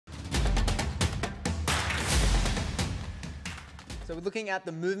So we're looking at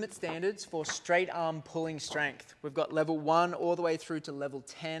the movement standards for straight arm pulling strength. We've got level 1 all the way through to level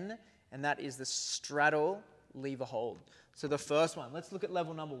 10, and that is the straddle lever hold. So the first one, let's look at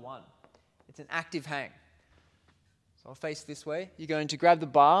level number 1. It's an active hang. So I'll face this way. You're going to grab the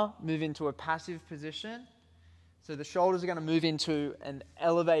bar, move into a passive position. So the shoulders are going to move into an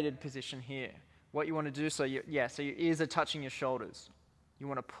elevated position here. What you want to do, so your ears are touching your shoulders. You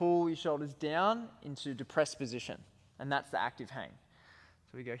want to pull your shoulders down into depressed position, and that's the active hang.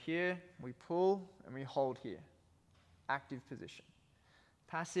 So we go here, we pull, and we hold here. Active position.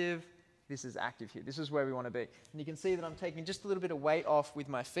 Passive, this is active here. This is where we want to be. And you can see that I'm taking just a little bit of weight off with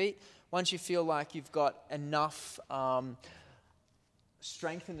my feet. Once you feel like you've got enough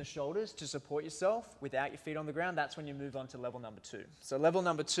strength in the shoulders to support yourself without your feet on the ground, that's when you move on to level number 2. So level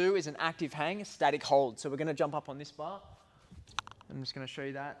number 2 is an active hang, a static hold. So we're going to jump up on this bar. I'm just going to show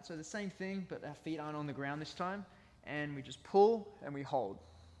you that. So the same thing, but our feet aren't on the ground this time. And we just pull and we hold.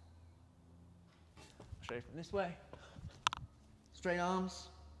 I'll show you from this way. Straight arms,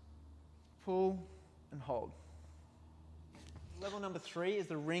 pull and hold. Level number 3 is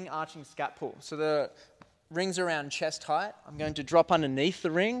the ring arching scat pull. So the rings are around chest height. I'm going to drop underneath the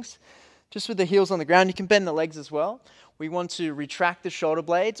rings, just with the heels on the ground. You can bend the legs as well. We want to retract the shoulder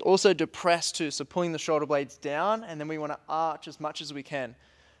blades, also depress too, so pulling the shoulder blades down, and then we want to arch as much as we can.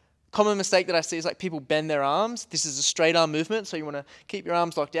 Common mistake that I see is like people bend their arms. This is a straight arm movement, so you want to keep your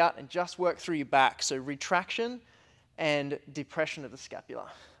arms locked out and just work through your back. So retraction and depression of the scapula.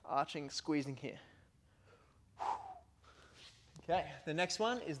 Arching, squeezing here. Okay, the next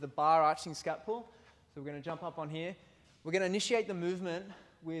one is the bar arching scat pull. So we're going to jump up on here. We're going to initiate the movement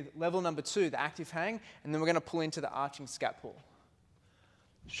with level number 2, the active hang, and then we're going to pull into the arching scat pull.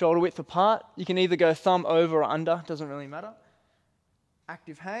 Shoulder width apart. You can either go thumb over or under, doesn't really matter.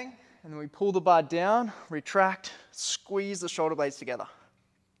 Active hang, and then we pull the bar down, retract, squeeze the shoulder blades together.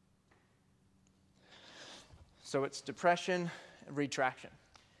 So it's depression and retraction.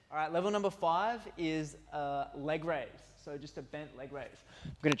 All right, level number 5 is leg raise. So just a bent leg raise.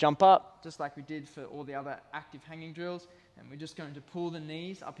 We're going to jump up, just like we did for all the other active hanging drills, and we're just going to pull the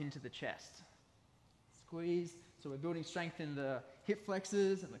knees up into the chest. Squeeze. So we're building strength in the hip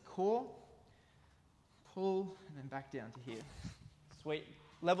flexors and the core. Pull, and then back down to here. Sweet.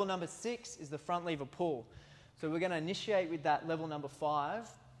 Level number 6 is the front lever pull. So we're going to initiate with that level number 5,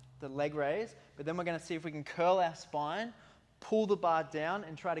 the leg raise, but then we're going to see if we can curl our spine, pull the bar down,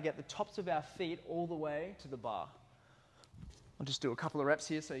 and try to get the tops of our feet all the way to the bar. I'll just do a couple of reps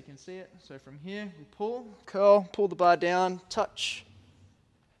here so you can see it. So from here, we pull, curl, pull the bar down, touch,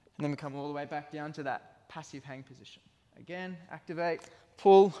 and then we come all the way back down to that passive hang position. Again, activate,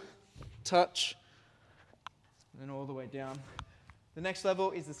 pull, touch, and then all the way down. The next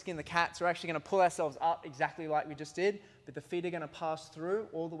level is the skin the cat. So we're actually going to pull ourselves up exactly like we just did, but the feet are going to pass through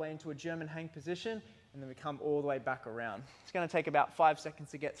all the way into a German hang position, and then we come all the way back around. It's going to take about 5 seconds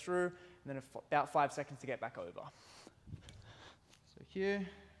to get through, and then about 5 seconds to get back over. So here,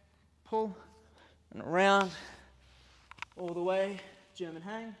 pull, and around, all the way, German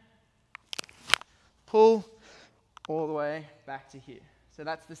hang, pull, all the way back to here. So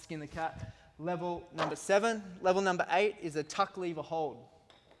that's the skin the cat. Level number 7. Level number 8 is a tuck lever hold.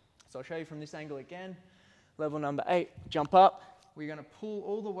 So I'll show you from this angle again. Level number 8, jump up. We're going to pull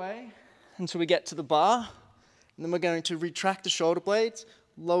all the way until we get to the bar. And then we're going to retract the shoulder blades,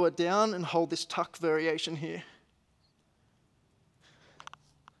 lower down, and hold this tuck variation here.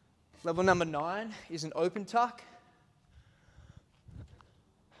 Level number 9 is an open tuck.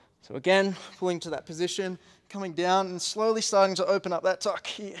 So again, pulling to that position, coming down, and slowly starting to open up that tuck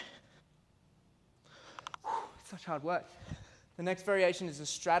here. Such hard work. The next variation is a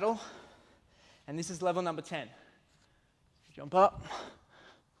straddle, and this is level number 10. Jump up,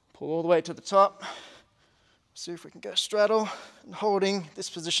 pull all the way to the top, see if we can go straddle, and holding this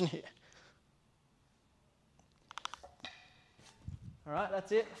position here. All right,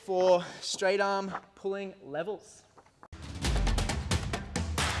 that's it for straight arm pulling levels.